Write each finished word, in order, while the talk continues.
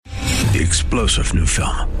The explosive new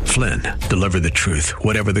film, Flynn, deliver the truth,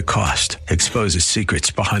 whatever the cost. Exposes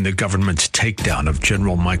secrets behind the government's takedown of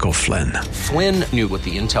General Michael Flynn. Flynn knew what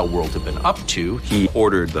the intel world had been up to. He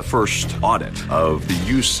ordered the first audit of the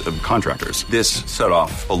use of contractors. This set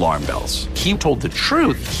off alarm bells. He told the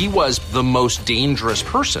truth. He was the most dangerous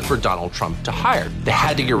person for Donald Trump to hire. They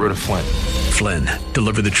had to get rid of Flynn. Flynn,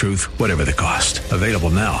 deliver the truth, whatever the cost. Available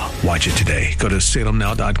now. Watch it today. Go to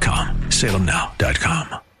salemnow.com.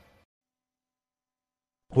 salemnow.com.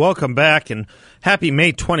 Welcome back, and happy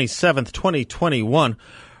May 27th, 2021.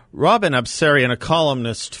 Robin Absarian, a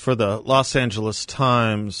columnist for the Los Angeles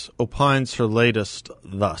Times, opines her latest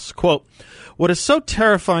thus, quote, "What is so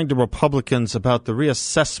terrifying to Republicans about the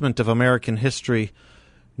reassessment of American history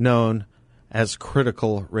known as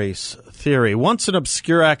critical race theory. Once an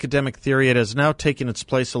obscure academic theory, it has now taken its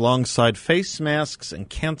place alongside face masks and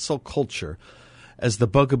cancel culture as the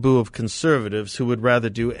bugaboo of conservatives who would rather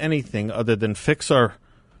do anything other than fix our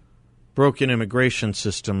broken immigration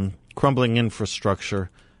system, crumbling infrastructure,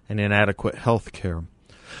 and inadequate health care.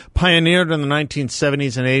 Pioneered in the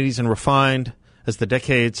 1970s and 80s and refined as the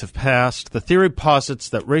decades have passed, the theory posits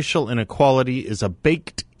that racial inequality is a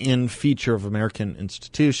baked-in feature of American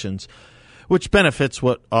institutions, which benefits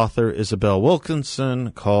what author Isabel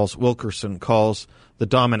Wilkerson calls the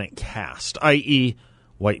dominant caste, i.e.,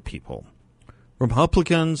 white people.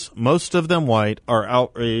 Republicans, most of them white, are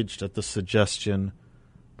outraged at the suggestion."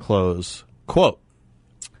 Close quote.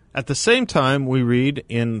 At the same time, we read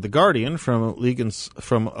in The Guardian from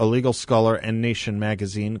a legal scholar and Nation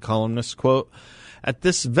magazine columnist, quote, "At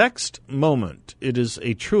this vexed moment, it is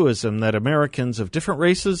a truism that Americans of different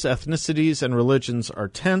races, ethnicities, and religions are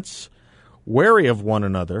tense, wary of one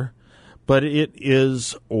another, but it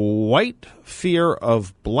is white fear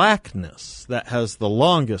of blackness that has the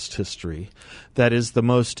longest history, that is the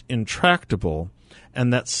most intractable,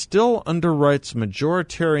 and that still underwrites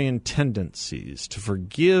majoritarian tendencies to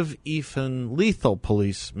forgive even lethal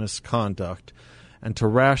police misconduct and to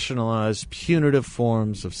rationalize punitive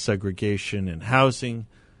forms of segregation in housing,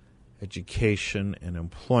 education, and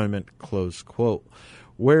employment," close quote.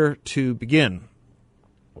 Where to begin?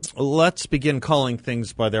 Let's begin calling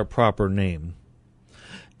things by their proper name.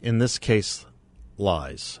 In this case,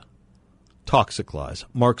 lies. Toxic lies,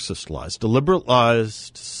 Marxist lies, deliberate lies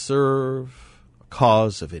to serve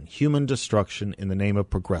cause of inhuman destruction in the name of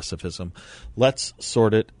progressivism. Let's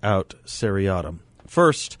sort it out seriatim.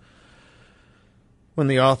 First, when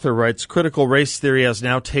the author writes, critical race theory has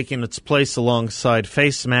now taken its place alongside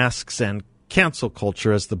face masks and cancel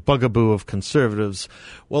culture as the bugaboo of conservatives.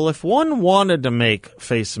 Well, if one wanted to make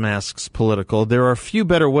face masks political, there are few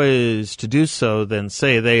better ways to do so than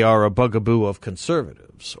say they are a bugaboo of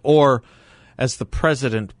conservatives. Or, as the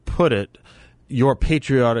president put it, your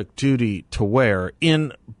patriotic duty to wear.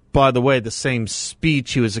 In, by the way, the same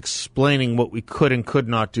speech, he was explaining what we could and could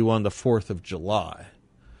not do on the 4th of July.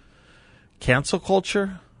 Cancel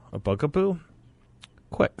culture? A bugaboo?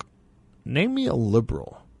 Quick, name me a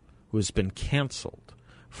liberal who has been canceled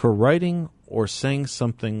for writing or saying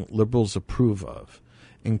something liberals approve of,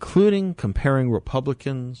 including comparing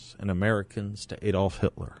Republicans and Americans to Adolf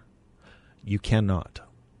Hitler. You cannot.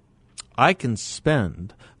 I can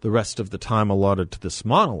spend the rest of the time allotted to this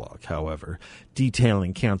monologue, however,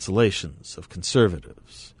 detailing cancellations of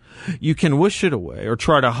conservatives. You can wish it away or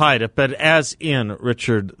try to hide it, but as in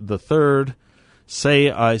Richard III,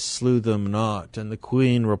 "Say I slew them not," and the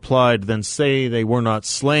Queen replied, "Then say they were not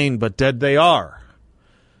slain, but dead they are.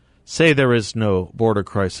 Say there is no border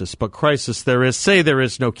crisis, but crisis there is. Say there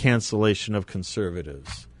is no cancellation of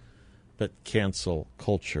conservatives, but cancel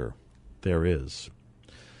culture there is."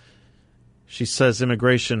 She says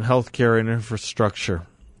immigration, healthcare, and infrastructure.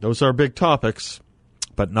 Those are big topics,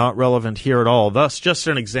 but not relevant here at all. Thus, just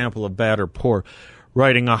an example of bad or poor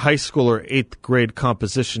writing. A high school or 8th grade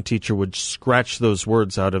composition teacher would scratch those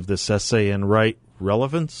words out of this essay and write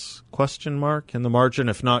relevance, ? In the margin,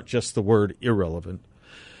 if not just the word irrelevant.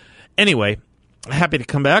 Anyway, happy to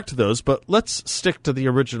come back to those, but let's stick to the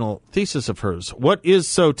original thesis of hers. What is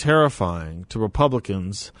so terrifying to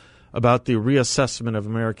Republicans about the reassessment of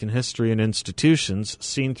American history and institutions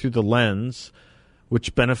seen through the lens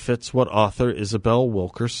which benefits what author Isabel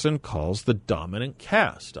Wilkerson calls the dominant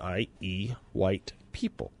caste, i.e., white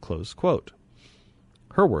people, close quote.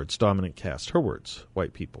 Her words, dominant caste. Her words,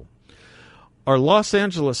 white people. Our Los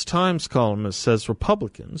Angeles Times columnist says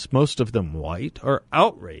Republicans, most of them white, are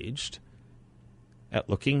outraged at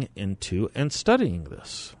looking into and studying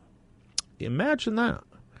this. Imagine that.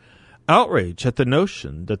 Outrage at the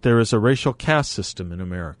notion that there is a racial caste system in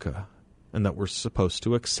America and that we're supposed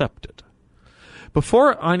to accept it.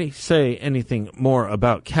 Before I say anything more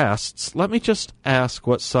about castes, let me just ask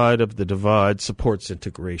what side of the divide supports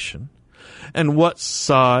integration, and what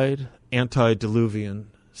side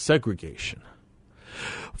antediluvian segregation.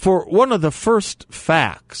 For one of the first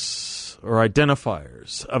facts or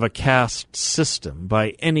identifiers of a caste system by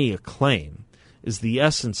any acclaim is the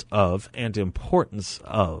essence of and importance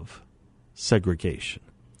of segregation,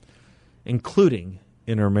 including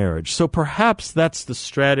intermarriage. So perhaps that's the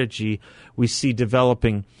strategy we see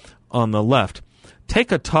developing on the left.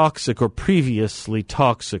 Take a toxic or previously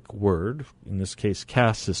toxic word, in this case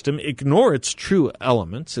caste system, ignore its true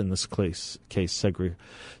elements, in this case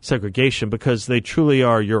segregation, because they truly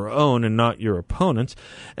are your own and not your opponents,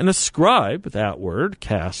 and ascribe that word,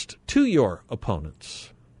 caste, to your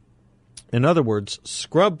opponents. In other words,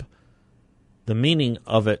 scrub the meaning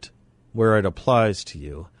of it where it applies to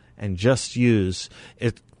you, and just use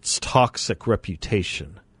its toxic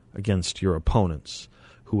reputation against your opponents,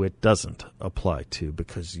 who it doesn't apply to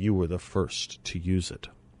because you were the first to use it.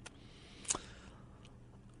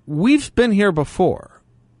 We've been here before.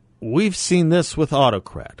 We've seen this with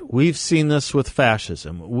autocrat. We've seen this with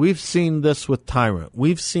fascism. We've seen this with tyrant.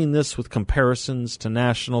 We've seen this with comparisons to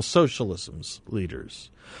National Socialism's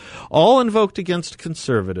leaders, all invoked against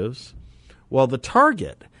conservatives, while the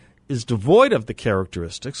target is devoid of the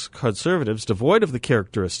characteristics, conservatives devoid of the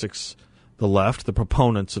characteristics the left, the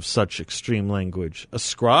proponents of such extreme language,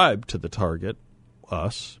 ascribe to the target,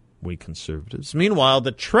 us, we conservatives. Meanwhile,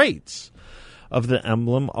 the traits of the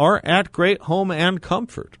emblem are at great home and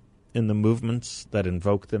comfort in the movements that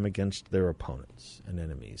invoke them against their opponents and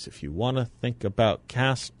enemies. If you want to think about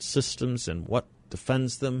caste systems and what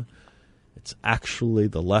defends them, it's actually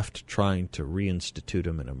the left trying to reinstitute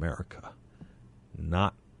them in America,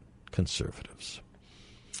 not conservatives.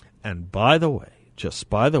 And by the way, just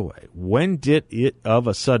by the way, when did it of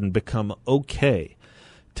a sudden become okay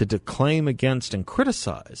to declaim against and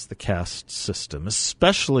criticize the caste system,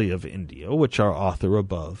 especially of India, which our author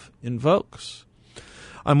above invokes?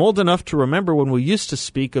 I'm old enough to remember when we used to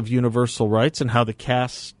speak of universal rights and how the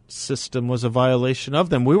caste system was a violation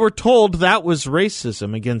of them. We were told that was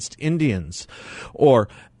racism against Indians, or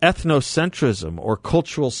ethnocentrism, or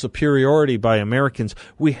cultural superiority by Americans.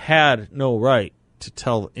 We had no right to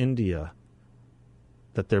tell India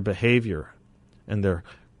that their behavior and their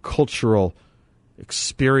cultural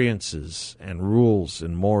experiences and rules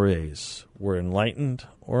and mores were enlightened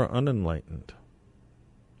or unenlightened.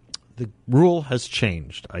 The rule has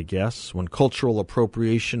changed, I guess, when cultural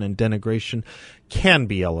appropriation and denigration can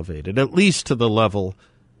be elevated, at least to the level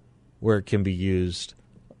where it can be used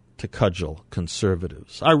to cudgel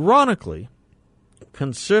conservatives. Ironically,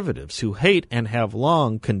 conservatives who hate and have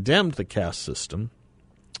long condemned the caste system,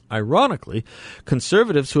 ironically,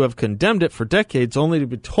 conservatives who have condemned it for decades only to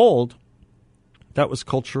be told that was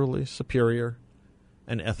culturally superior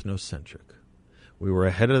and ethnocentric. We were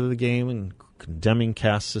ahead of the game in condemning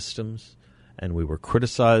caste systems, and we were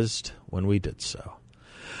criticized when we did so.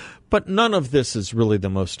 But none of this is really the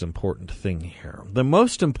most important thing here. The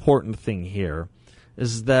most important thing here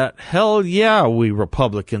is that, hell yeah, we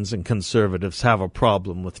Republicans and conservatives have a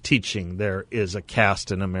problem with teaching there is a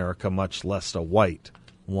caste in America, much less a white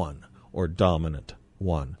one or dominant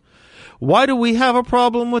one. Why do we have a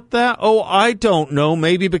problem with that? Oh, I don't know.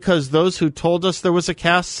 Maybe because those who told us there was a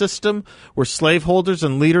caste system were slaveholders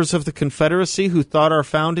and leaders of the Confederacy who thought our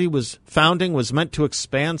founding was meant to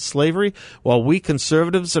expand slavery, while we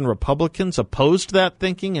conservatives and Republicans opposed that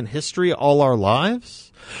thinking in history all our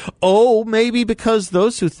lives? Oh, maybe because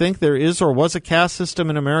those who think there is or was a caste system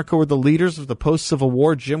in America were the leaders of the post-Civil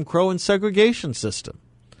War Jim Crow and segregation system.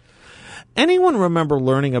 Anyone remember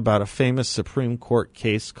learning about a famous Supreme Court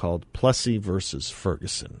case called Plessy versus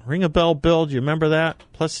Ferguson? Ring a bell, Bill? Do you remember that?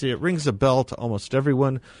 Plessy, it rings a bell to almost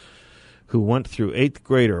everyone who went through 8th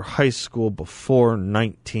grade or high school before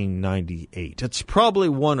 1998. It's probably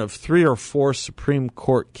one of 3 or 4 Supreme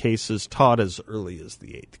Court cases taught as early as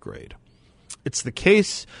the 8th grade. It's the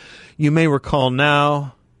case you may recall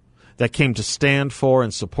now that came to stand for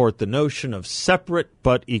and support the notion of separate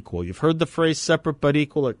but equal. You've heard the phrase separate but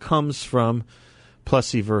equal. It comes from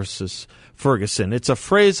Plessy versus Ferguson. It's a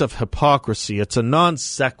phrase of hypocrisy. It's a non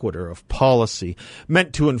sequitur of policy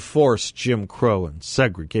meant to enforce Jim Crow and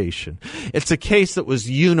segregation. It's a case that was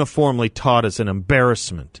uniformly taught as an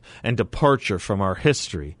embarrassment and departure from our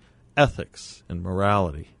history, ethics, and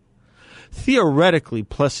morality. Theoretically,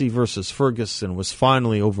 Plessy versus Ferguson was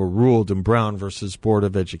finally overruled in Brown versus Board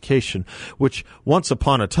of Education, which once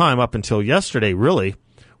upon a time, up until yesterday really,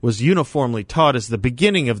 was uniformly taught as the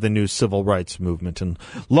beginning of the new civil rights movement and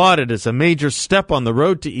lauded as a major step on the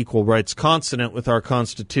road to equal rights consonant with our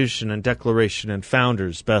Constitution and Declaration and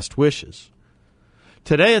Founders' best wishes.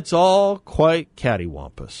 Today it's all quite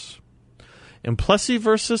cattywampus. In Plessy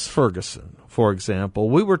versus Ferguson, for example,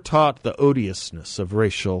 we were taught the odiousness of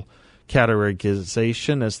racial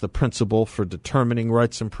categorization as the principle for determining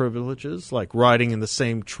rights and privileges, like riding in the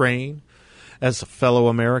same train as a fellow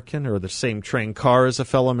American, or the same train car as a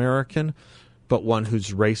fellow American, but one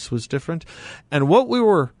whose race was different. And what we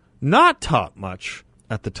were not taught much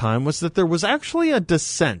at the time was that there was actually a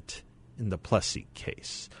dissent in the Plessy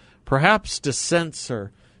case. Perhaps dissents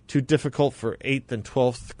are too difficult for 8th and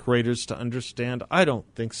 12th graders to understand. I don't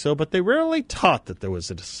think so, but they rarely taught that there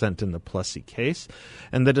was a dissent in the Plessy case.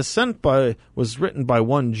 And the dissent was written by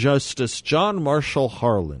one Justice John Marshall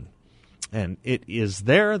Harlan. And it is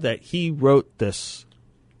there that he wrote this,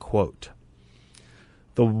 quote,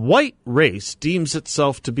 "The white race deems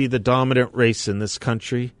itself to be the dominant race in this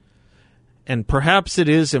country, and perhaps it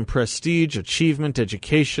is in prestige, achievement,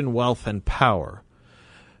 education, wealth, and power.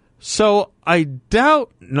 So I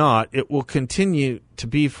doubt not it will continue to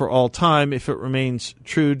be for all time if it remains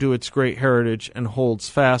true to its great heritage and holds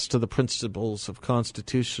fast to the principles of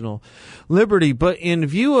constitutional liberty. But in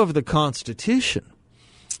view of the Constitution,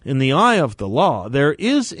 in the eye of the law, there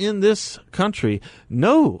is in this country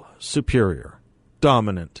no superior,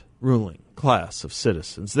 dominant, ruling class of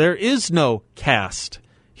citizens. There is no caste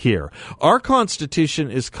here. Our Constitution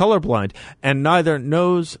is colorblind and neither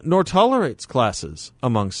knows nor tolerates classes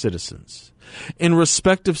among citizens. In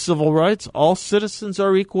respect of civil rights, all citizens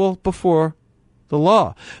are equal before the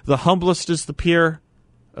law. The humblest is the peer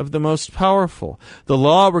of the most powerful. The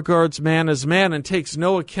law regards man as man and takes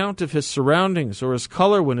no account of his surroundings or his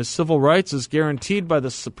color when his civil rights, as guaranteed by the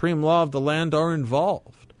supreme law of the land, are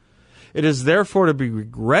involved. It is therefore to be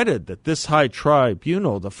regretted that this high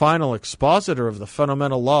tribunal, the final expositor of the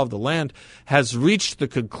fundamental law of the land, has reached the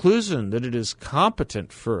conclusion that it is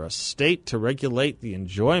competent for a state to regulate the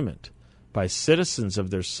enjoyment by citizens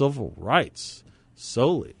of their civil rights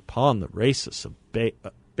solely upon the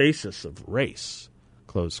basis of race."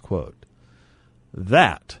 Close quote.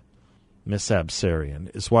 That, Miss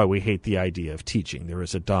Absarian, is why we hate the idea of teaching there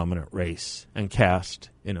is a dominant race and caste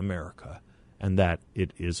in America, and that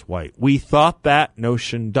it is white. We thought that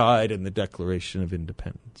notion died in the Declaration of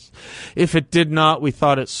Independence. If it did not, we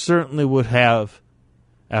thought it certainly would have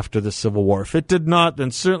after the Civil War. If it did not,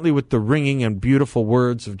 then certainly with the ringing and beautiful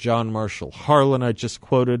words of John Marshall Harlan I just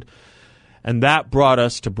quoted. And that brought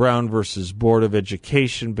us to Brown versus Board of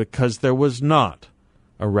Education, because there was not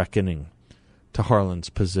a reckoning to Harlan's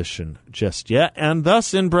position just yet. And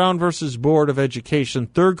thus, in Brown versus Board of Education,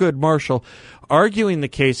 Thurgood Marshall, arguing the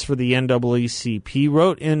case for the NAACP,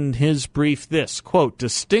 wrote in his brief this, quote,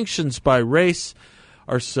 "Distinctions by race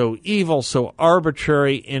are so evil, so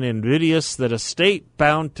arbitrary and invidious that a state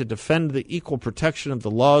bound to defend the equal protection of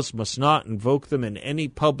the laws must not invoke them in any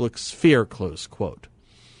public sphere," close quote.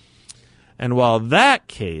 And while that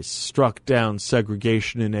case struck down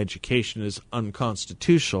segregation in education as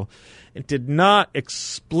unconstitutional, it did not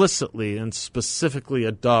explicitly and specifically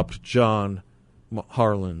adopt John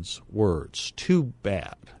Harlan's words. Too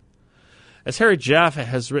bad. As Harry Jaffa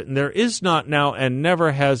has written, there is not now and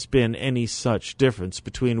never has been any such difference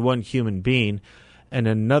between one human being and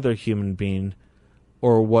another human being,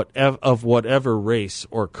 or of whatever race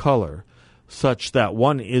or color, such that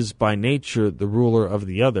one is by nature the ruler of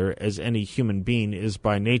the other, as any human being is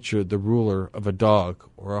by nature the ruler of a dog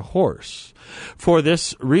or a horse. For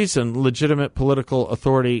this reason, legitimate political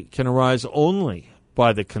authority can arise only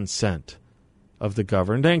by the consent of the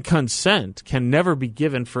governed, and consent can never be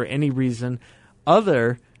given for any reason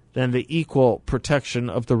other than the equal protection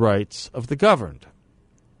of the rights of the governed.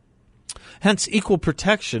 Hence, equal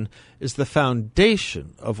protection is the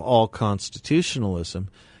foundation of all constitutionalism,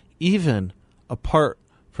 even apart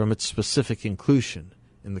from its specific inclusion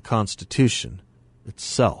in the Constitution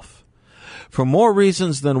itself. For more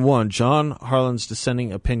reasons than one, John Harlan's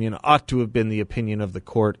dissenting opinion ought to have been the opinion of the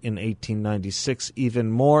court in 1896.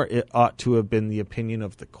 Even more, it ought to have been the opinion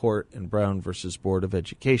of the court in Brown versus Board of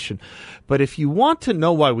Education. But if you want to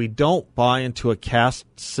know why we don't buy into a caste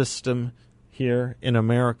system here in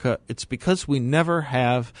America, it's because we never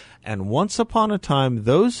have, and once upon a time,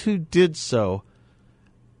 those who did so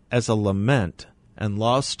as a lament and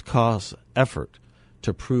lost cause effort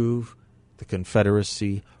to prove the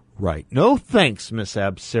Confederacy right. No thanks, Miss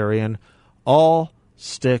Absarian. All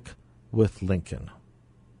stick with Lincoln.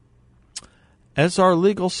 As our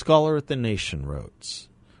legal scholar at The Nation wrote,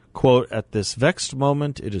 quote, "At this vexed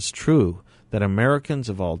moment it is true that Americans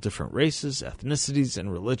of all different races, ethnicities,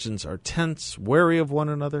 and religions are tense, wary of one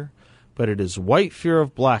another, but it is white fear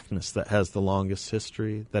of blackness that has the longest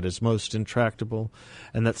history, that is most intractable,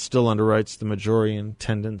 and that still underwrites the Majorian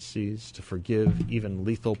tendencies to forgive even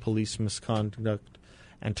lethal police misconduct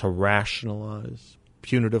and to rationalize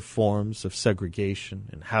punitive forms of segregation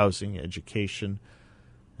in housing, education,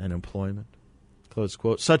 and employment. Close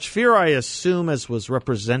quote. Such fear, I assume, as was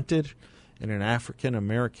represented in an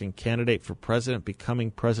African-American candidate for president becoming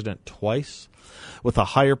president twice, with a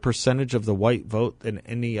higher percentage of the white vote than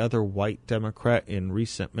any other white Democrat in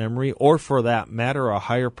recent memory, or for that matter, a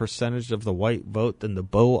higher percentage of the white vote than the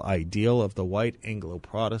beau ideal of the white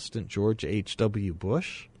Anglo-Protestant George H.W.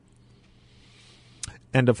 Bush.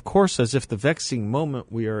 And of course, as if the vexing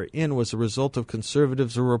moment we are in was a result of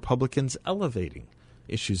conservatives or Republicans elevating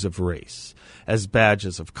issues of race as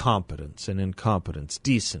badges of competence and incompetence,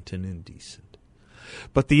 decent and indecent.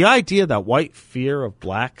 But the idea that white fear of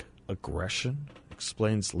black aggression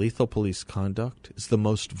explains lethal police conduct is the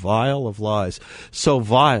most vile of lies, so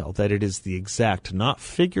vile that it is the exact, not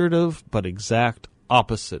figurative, but exact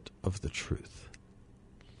opposite of the truth.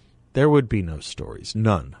 There would be no stories,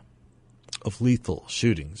 none, of lethal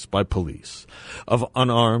shootings by police of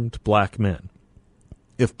unarmed black men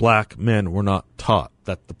if black men were not taught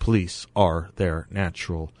that the police are their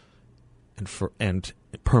natural and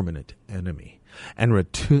permanent enemy, and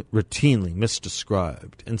routinely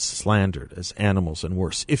misdescribed and slandered as animals and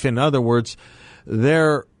worse. If, in other words,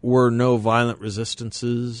 there were no violent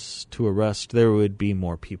resistances to arrest, there would be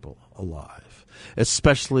more people alive,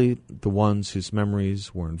 especially the ones whose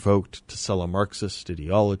memories were invoked to sell a Marxist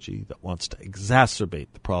ideology that wants to exacerbate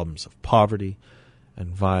the problems of poverty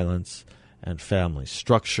and violence and family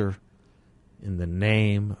structure in the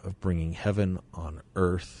name of bringing heaven on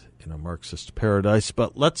earth in a Marxist paradise.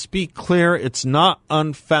 But let's be clear, it's not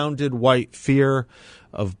unfounded white fear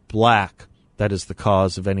of black that is the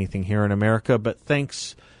cause of anything here in America, but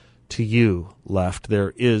thanks to you, left,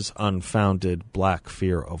 there is unfounded black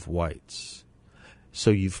fear of whites. So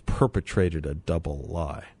you've perpetrated a double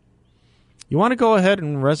lie. You want to go ahead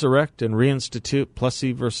and resurrect and reinstitute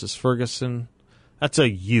Plessy versus Ferguson? That's a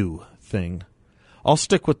you thing. I'll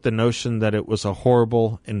stick with the notion that it was a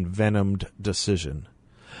horrible, envenomed decision.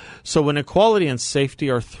 So when equality and safety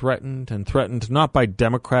are threatened, and threatened not by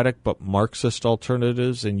democratic but Marxist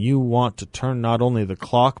alternatives, and you want to turn not only the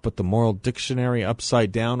clock but the moral dictionary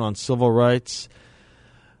upside down on civil rights,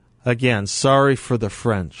 again, sorry for the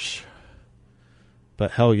French,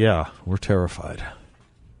 but hell yeah, we're terrified.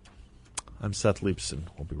 I'm Seth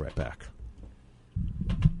Leibson. We'll be right back.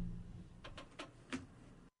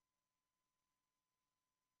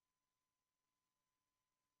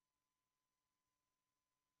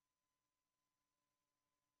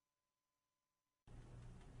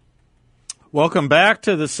 Welcome back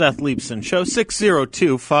to the Seth Leibson Show,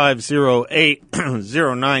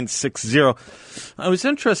 602-508-0960. I was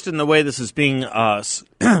interested in the way this is being,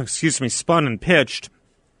 spun and pitched,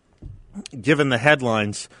 given the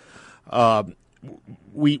headlines.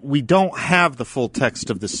 We don't have the full text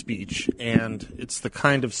of the speech, and it's the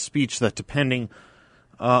kind of speech that, depending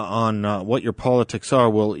on what your politics are,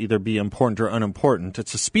 will either be important or unimportant.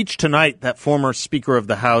 It's a speech tonight that former Speaker of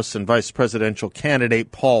the House and Vice Presidential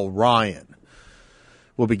candidate Paul Ryan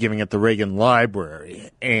will be giving at the Reagan Library.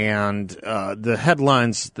 And the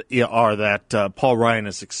headlines are that Paul Ryan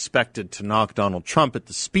is expected to knock Donald Trump at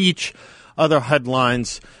the speech. Other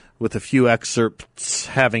headlines, with a few excerpts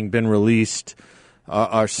having been released,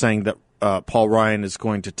 are saying that Paul Ryan is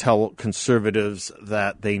going to tell conservatives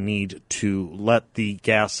that they need to let the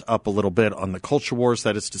gas up a little bit on the culture wars,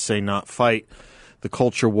 that is to say, not fight the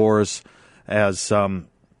culture wars, as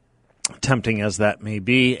tempting as that may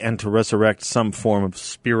be, and to resurrect some form of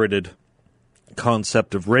spirited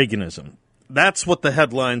concept of Reaganism. That's what the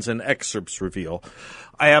headlines and excerpts reveal.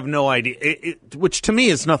 I have no idea, which to me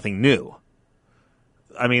is nothing new.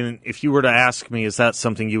 I mean, if you were to ask me, is that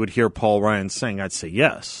something you would hear Paul Ryan saying, I'd say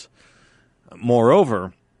yes.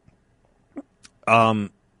 Moreover, I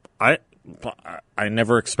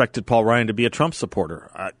never expected Paul Ryan to be a Trump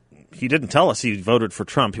supporter. He didn't tell us he voted for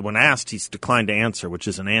Trump. When asked, he's declined to answer, which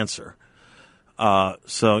is an answer.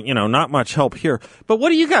 So, not much help here. But what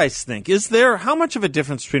do you guys think? How much of a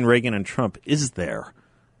difference between Reagan and Trump is there?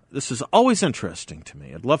 This is always interesting to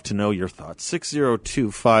me. I'd love to know your thoughts.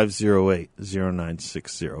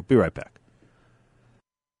 602-508-0960. Be right back.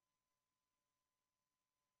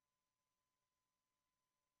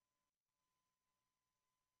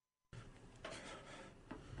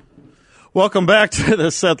 Welcome back to the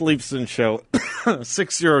Seth Leibson Show,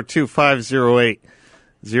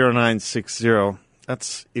 602-508-0960.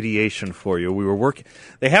 That's ideation for you. We were working.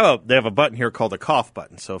 They have a button here called a cough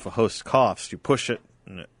button. So if a host coughs, you push it,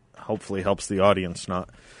 and it hopefully helps the audience not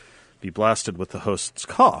be blasted with the host's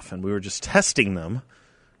cough. And we were just testing them.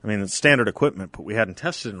 I mean, it's standard equipment, but we hadn't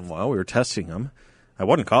tested in a while. We were testing them. I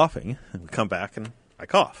wasn't coughing, and we come back and I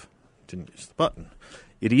cough. Didn't use the button.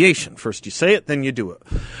 Ideation. First you say it, then you do it.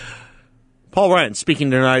 Paul Ryan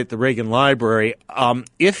speaking tonight at the Reagan Library.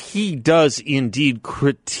 If he does indeed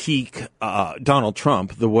critique Donald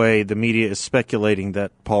Trump the way the media is speculating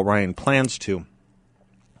that Paul Ryan plans to,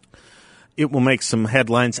 it will make some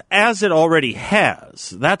headlines, as it already has.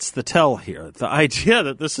 That's the tell here. The idea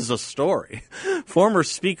that this is a story. Former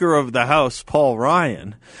Speaker of the House, Paul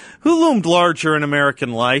Ryan, who loomed larger in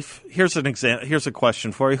American life? Here's a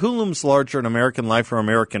question for you. Who looms larger in American life or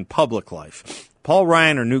American public life? Paul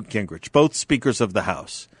Ryan or Newt Gingrich, both speakers of the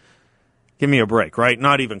House. Give me a break, right?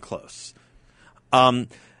 Not even close.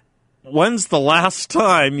 When's the last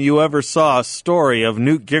time you ever saw a story of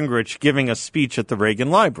Newt Gingrich giving a speech at the Reagan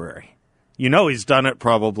Library? You know he's done it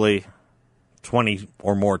probably 20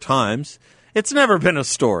 or more times. It's never been a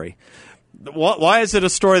story. Why is it a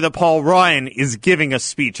story that Paul Ryan is giving a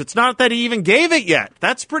speech? It's not that he even gave it yet.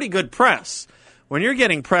 That's pretty good press. When you're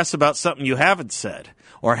getting press about something you haven't said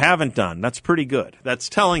or haven't done, that's pretty good. That's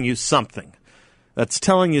telling you something.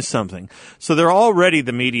 So they're already,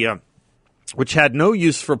 the media, which had no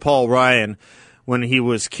use for Paul Ryan when he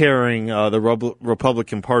was carrying the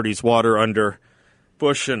Republican Party's water under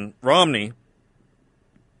Bush and Romney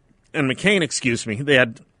and McCain, they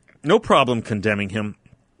had no problem condemning him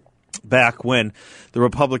back when the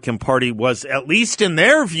Republican Party was, at least in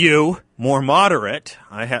their view, more moderate.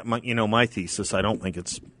 I have my thesis. I don't think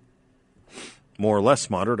it's more or less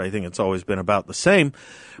moderate. I think it's always been about the same,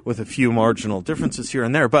 with a few marginal differences here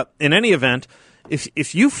and there. But in any event,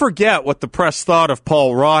 if you forget what the press thought of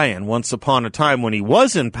Paul Ryan once upon a time when he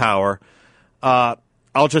was in power,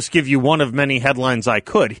 I'll just give you one of many headlines I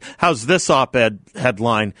could. How's this op-ed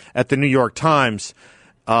headline at the New York Times,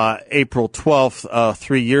 April 12th,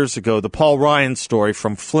 3 years ago? The Paul Ryan story,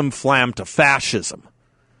 from flim-flam to fascism.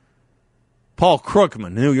 Paul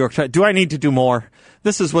Krugman, New York Times. Do I need to do more?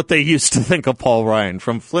 This is what they used to think of Paul Ryan,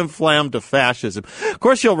 from flim-flam to fascism. Of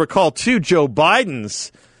course, you'll recall, too, Joe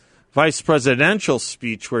Biden's vice presidential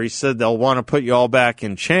speech where he said they'll want to put you all back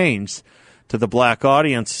in chains. To the black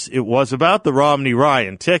audience, it was about the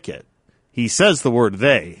Romney-Ryan ticket. He says the word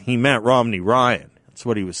they. He meant Romney-Ryan. That's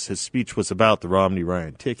what his speech was about, the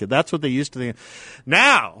Romney-Ryan ticket. That's what they used to think.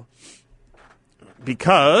 Now,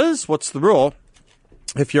 because, what's the rule?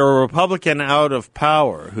 If you're a Republican out of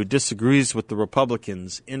power who disagrees with the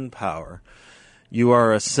Republicans in power, you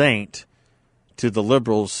are a saint to the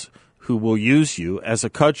liberals who will use you as a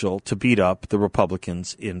cudgel to beat up the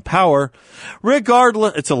Republicans in power,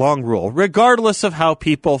 regardless, it's a long rule, regardless of how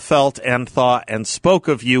people felt and thought and spoke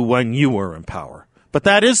of you when you were in power. But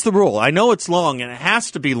that is the rule. I know it's long, and it has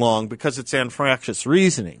to be long because it's anfractious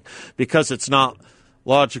reasoning, because it's not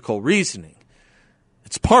logical reasoning.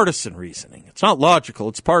 It's partisan reasoning. It's not logical,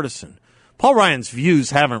 it's partisan. Paul Ryan's views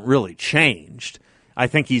haven't really changed. I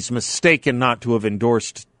think he's mistaken not to have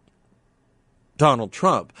endorsed Donald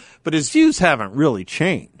Trump, but his views haven't really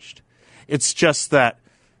changed. It's just that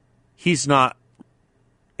he's not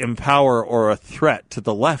in power or a threat to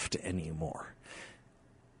the left anymore.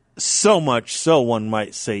 So much so, one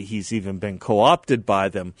might say he's even been co-opted by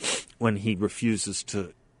them when he refuses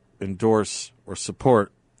to endorse or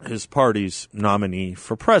support his party's nominee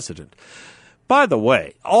for president. By the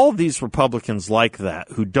way, all these Republicans like that,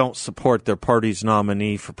 who don't support their party's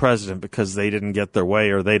nominee for president because they didn't get their way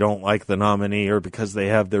or they don't like the nominee or because they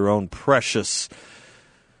have their own precious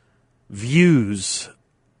views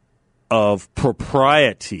of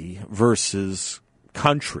propriety versus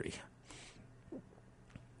country.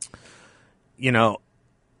 You know,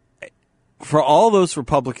 for all those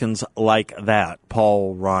Republicans like that,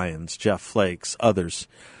 Paul Ryan's, Jeff Flake's, others,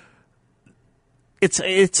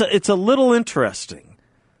 it's a little interesting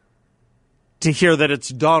to hear that it's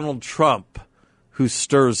Donald Trump who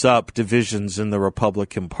stirs up divisions in the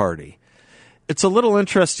Republican Party. It's a little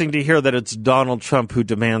interesting to hear that it's Donald Trump who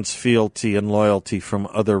demands fealty and loyalty from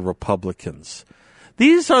other Republicans.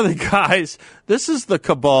 These are the guys, this is the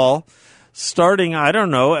cabal starting, I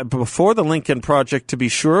don't know, before the Lincoln Project to be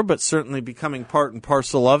sure, but certainly becoming part and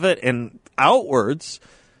parcel of it, and outwards,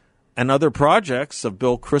 and other projects of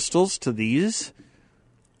Bill Kristol's to these,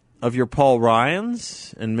 of your Paul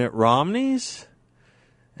Ryans and Mitt Romneys,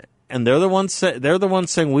 and they're the ones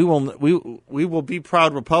saying we will be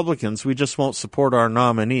proud Republicans. We just won't support our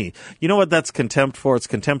nominee. You know what that's contempt for? It's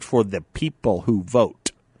contempt for the people who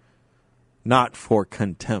vote, not for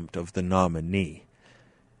contempt of the nominee.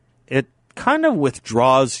 it kind of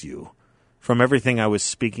withdraws you from everything I was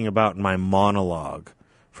speaking about in my monologue,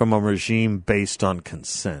 from a regime based on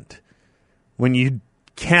consent. When you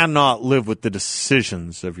cannot live with the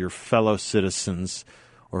decisions of your fellow citizens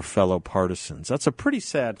or fellow partisans. That's a pretty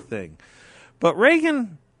sad thing. But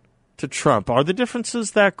Reagan to Trump, are the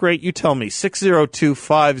differences that great? You tell me.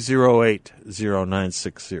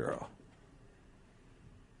 602-508-0960.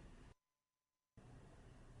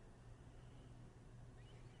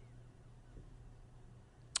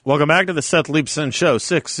 Welcome back to the Seth Leibsohn Show,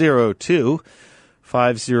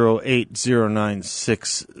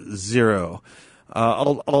 602-508-0960.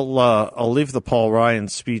 I'll leave the Paul Ryan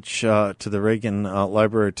speech to the Reagan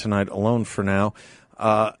Library tonight alone for now,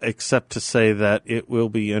 except to say that it will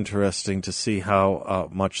be interesting to see how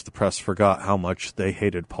much the press forgot how much they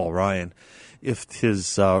hated Paul Ryan, if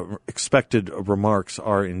his expected remarks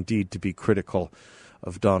are indeed to be critical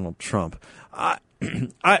of Donald Trump.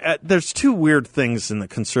 There's two weird things in the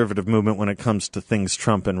conservative movement when it comes to things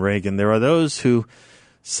Trump and Reagan. There are those who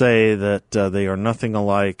say that they are nothing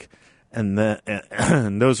alike, and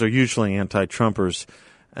those are usually anti-Trumpers.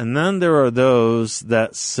 And then there are those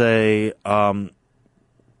that say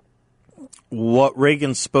what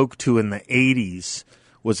Reagan spoke to in the 80s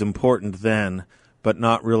was important then, but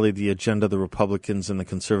not really the agenda the Republicans and the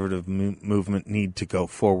conservative movement need to go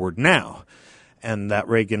forward now. And that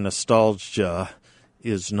Reagan nostalgia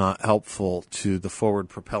is not helpful to the forward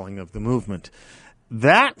propelling of the movement.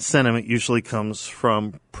 That sentiment usually comes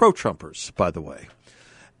from pro-Trumpers, by the way.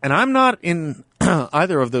 And I'm not in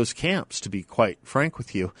either of those camps, to be quite frank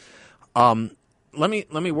with you. Let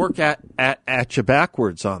me work at you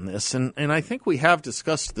backwards on this, and I think we have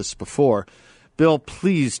discussed this before. Bill,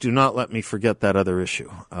 please do not let me forget that other issue.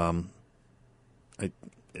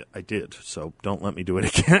 I did, so don't let me do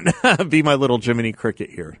it again. Be my little Jiminy Cricket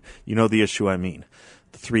here. You know the issue I mean.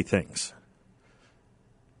 The three things.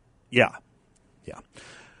 Yeah.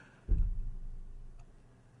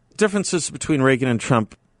 Differences between Reagan and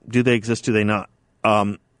Trump, do they exist, do they not?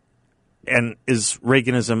 And is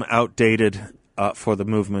Reaganism outdated for the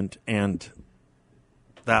movement and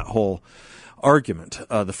that whole argument?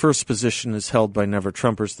 The first position is held by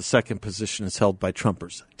never-Trumpers. The second position is held by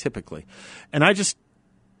Trumpers, typically. And I just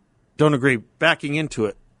don't agree. Backing into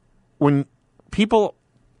it, when people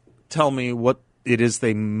tell me what it is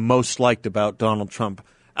they most liked about Donald Trump,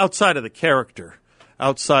 outside of the character,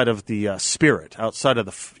 outside of the spirit, outside of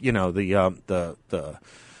the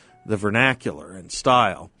vernacular and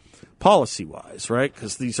style, policy-wise, right?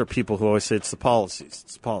 Because these are people who always say it's the policies.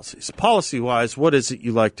 It's policies. Policy-wise, what is it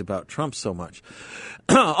you liked about Trump so much?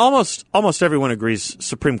 Almost everyone agrees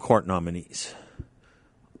Supreme Court nominees.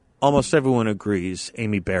 Almost everyone agrees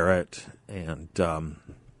Amy Barrett and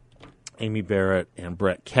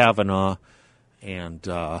Brett Kavanaugh and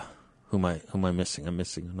who am I missing? I'm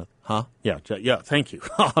missing another. Huh? Yeah. Thank you.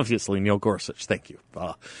 Obviously, Neil Gorsuch. Thank you.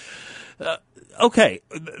 Okay,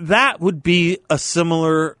 that would be a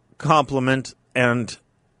similar compliment and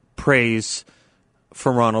praise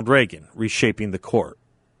for Ronald Reagan, reshaping the court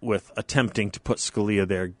with attempting to put Scalia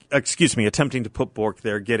there. Attempting to put Bork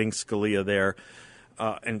there, getting Scalia there.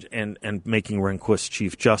 And making Rehnquist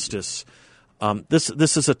Chief Justice.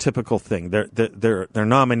 This is a typical thing. They're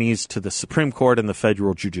nominees to the Supreme Court and the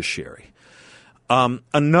federal judiciary.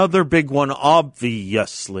 Another big one,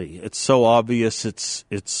 obviously, it's so obvious it's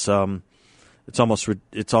almost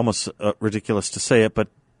ridiculous to say it, but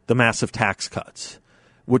the massive tax cuts,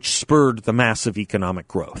 which spurred the massive economic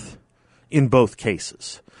growth in both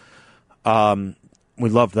cases. We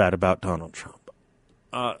love that about Donald Trump.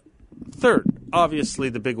 Third, obviously,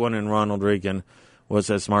 the big one in Ronald Reagan was,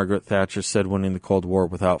 as Margaret Thatcher said, winning the Cold War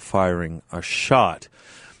without firing a shot.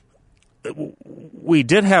 We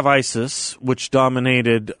did have ISIS, which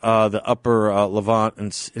dominated the upper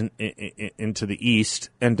Levant into the east,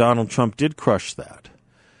 and Donald Trump did crush that.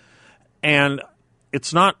 And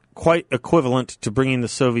it's not quite equivalent to bringing the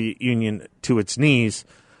Soviet Union to its knees,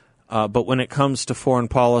 but when it comes to foreign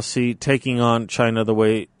policy, taking on China the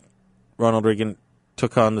way Ronald Reagan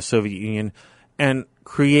took on the Soviet Union, and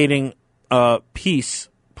creating a peace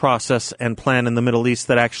process and plan in the Middle East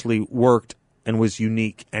that actually worked and was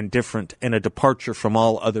unique and different and a departure from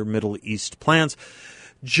all other Middle East plans,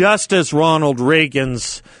 just as Ronald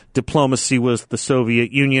Reagan's diplomacy with the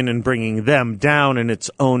Soviet Union and bringing them down in its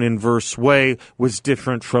own inverse way was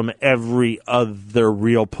different from every other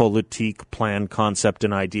realpolitik plan, concept,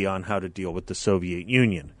 and idea on how to deal with the Soviet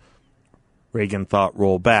Union. Reagan thought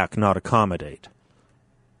roll back, not accommodate.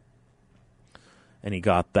 And he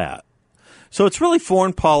got that. So it's really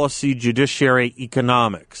foreign policy, judiciary,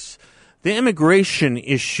 economics The immigration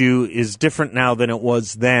issue is different now than it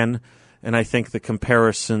was then, and I think the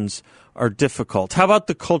comparisons are difficult. How about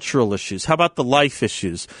the cultural issues? How about the life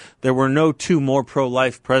issues? There were no two more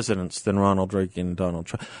pro-life presidents than Ronald Reagan and Donald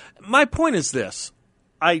Trump. My point is this.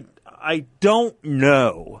 I don't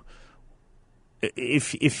know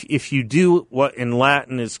if you do what in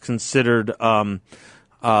Latin is considered the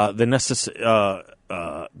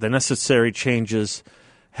necessary changes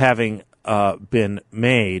having been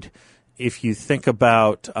made. If you think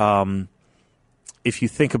about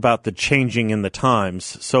the changing in the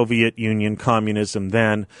times, Soviet Union communism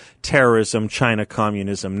then, terrorism, China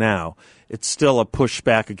communism now, it's still a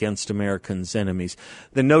pushback against Americans' enemies.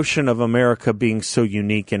 The notion of America being so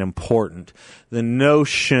unique and important, the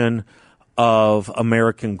notion of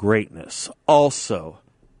American greatness, also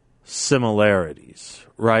similarities,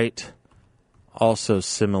 right? Also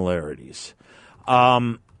similarities.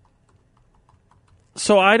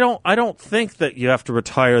 So I don't think that you have to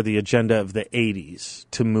retire the agenda of the 80s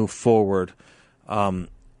to move forward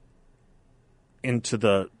into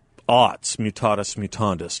the aughts, mutatis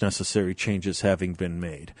mutandis, necessary changes having been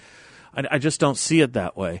made. I just don't see it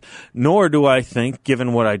that way. Nor do I think,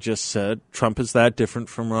 given what I just said, Trump is that different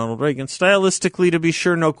from Ronald Reagan. Stylistically, to be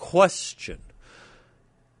sure, no question.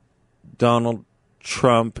 Donald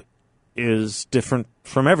Trump is different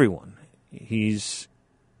from everyone. He's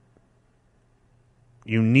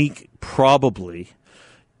unique, probably,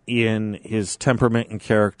 in his temperament and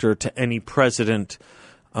character to any president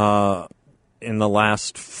in the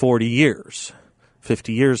last 40 years,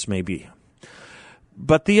 50 years maybe.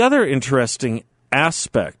 But the other interesting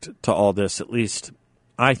aspect to all this, at least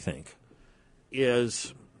I think,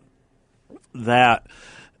 is that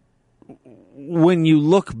when you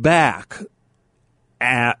look back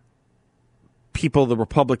at people the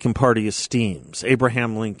Republican Party esteems,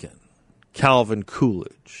 Abraham Lincoln, Calvin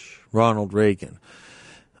Coolidge, Ronald Reagan,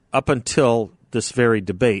 up until this very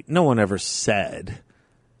debate, no one ever said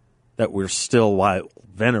that we're still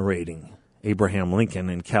venerating Abraham Lincoln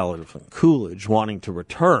and Calvin Coolidge, wanting to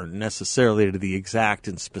return necessarily to the exact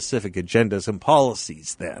and specific agendas and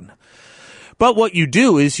policies then. But what you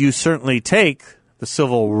do is you certainly take the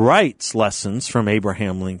civil rights lessons from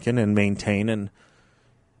Abraham Lincoln and maintain and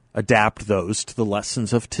adapt those to the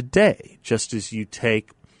lessons of today, just as you take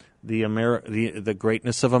the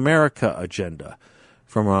greatness of America agenda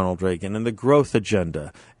from Ronald Reagan and the growth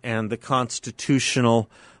agenda and the constitutional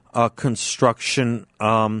construction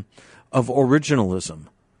of originalism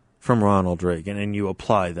from Ronald Reagan, and you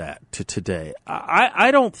apply that to today.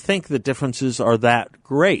 I don't think the differences are that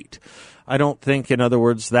great. I don't think, in other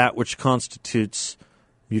words, that which constitutes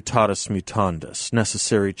mutatis mutandis,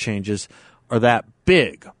 necessary changes, are that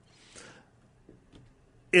big.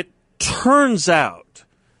 It turns out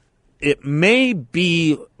it may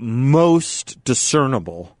be most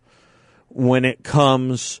discernible when it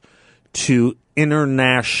comes to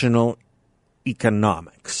international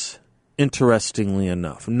economics. Interestingly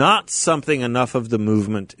enough, not something enough of the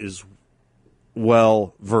movement is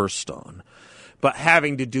well versed on, but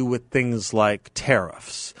having to do with things like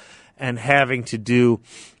tariffs and having to do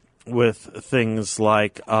with things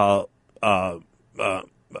like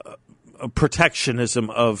protectionism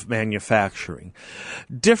of manufacturing.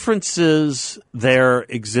 Differences there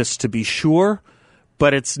exist, to be sure,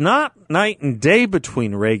 but it's not night and day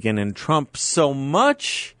between Reagan and Trump so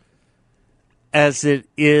much as it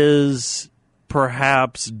is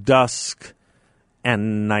perhaps dusk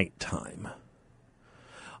and nighttime.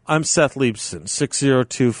 I'm Seth Leibson,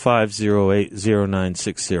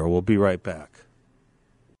 602-508-0960. We'll be right back.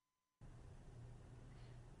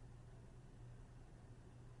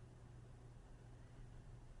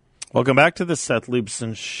 Welcome back to the Seth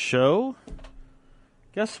Leibson Show.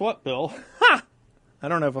 Guess what, Bill? Ha! I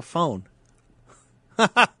don't have a phone.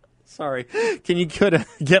 Sorry. Can you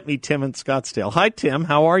get me Tim in Scottsdale? Hi, Tim.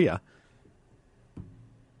 How are you?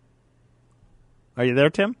 Are you there,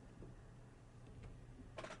 Tim?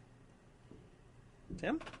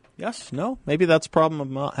 Tim? Yes? No? Maybe that's a problem of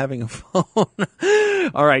not having a phone.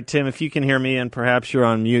 All right, Tim, if you can hear me and perhaps you're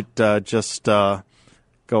on mute, just go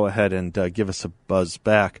ahead and give us a buzz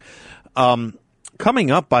back. Coming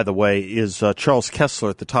up, by the way, is Charles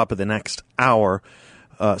Kessler at the top of the next hour,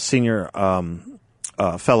 senior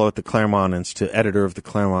fellow at the Claremont Institute, editor of the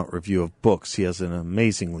Claremont Review of Books. He has an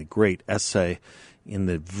amazingly great essay in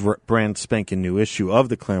the brand spanking new issue of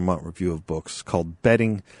the Claremont Review of Books called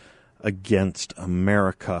Betting Against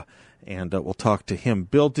America, and we'll talk to him.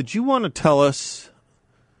 Bill, did you want to tell us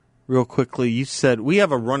real quickly, you said we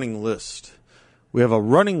have a running list. We have a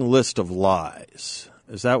running list of lies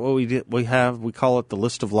Is that what we have? We call it the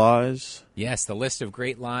list of lies? Yes, the list of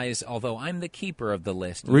great lies, although I'm the keeper of the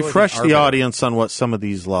list. Refresh the audience on what some of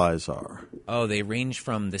these lies are. Oh, they range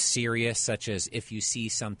from the serious, such as if you see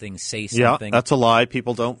something, say something. Yeah, that's a lie.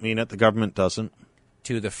 People don't mean it. The government doesn't.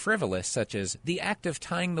 To the frivolous, such as the act of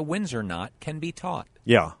tying the Windsor knot can be taught.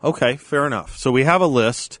 Yeah, okay, fair enough. So we have a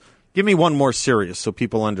list. Give me one more serious so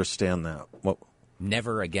people understand that. What?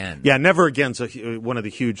 Never again. Yeah, never again's one of the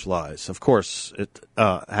huge lies. Of course, it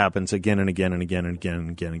happens again and again and again and again and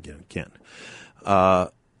again and again.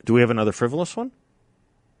 Do we have another frivolous one?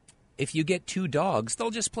 If you get two dogs,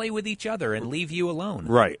 they'll just play with each other and leave you alone.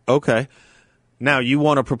 Right, okay. Now, you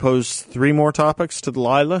want to propose 3 more topics to the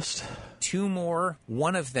lie list? 2 more.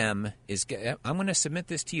 One of them is, I'm going to submit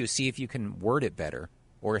this to you, see if you can word it better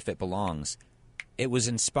or if it belongs. It was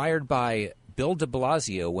inspired by Bill de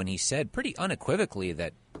Blasio when he said pretty unequivocally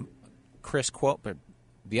that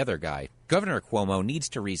the other guy, Governor Cuomo, needs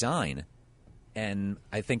to resign. And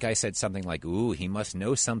I think I said something like, ooh, he must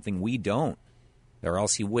know something we don't, or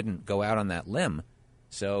else he wouldn't go out on that limb.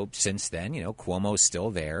 So since then, Cuomo's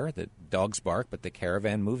still there. The dogs bark, but the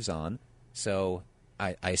caravan moves on. So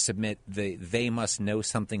I submit the they must know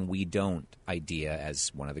something we don't idea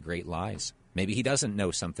as one of the great lies. Maybe he doesn't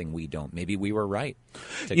know something we don't. Maybe we were right.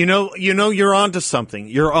 You're onto something.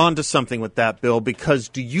 You're onto something with that, Bill, because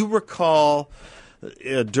do you recall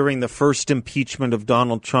during the first impeachment of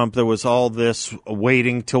Donald Trump, there was all this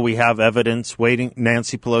waiting till we have evidence,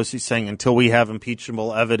 Nancy Pelosi saying until we have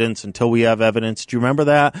impeachable evidence, until we have evidence. Do you remember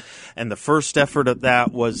that? And the first effort at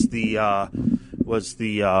that was what's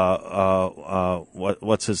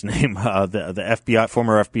his name? The FBI,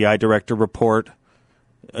 former FBI director report.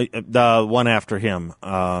 The one after him,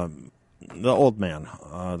 the old man,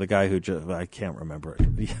 the guy who I can't remember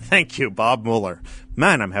it. Thank you, Bob Mueller.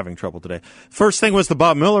 Man, I'm having trouble today. First thing was the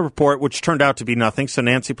Bob Mueller report, which turned out to be nothing. So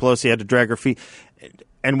Nancy Pelosi had to drag her feet.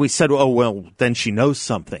 And we said, oh, well, then she knows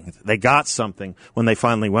something. They got something when they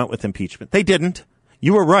finally went with impeachment. They didn't.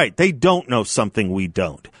 You were right. They don't know something we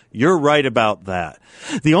don't. You're right about that.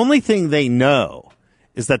 The only thing they know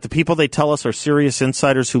is that the people they tell us are serious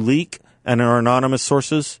insiders who leak and are anonymous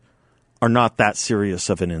sources are not that serious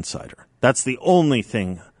of an insider. That's the only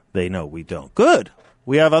thing they know we don't. Good.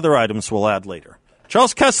 We have other items we'll add later.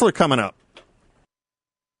 Charles Kessler coming up.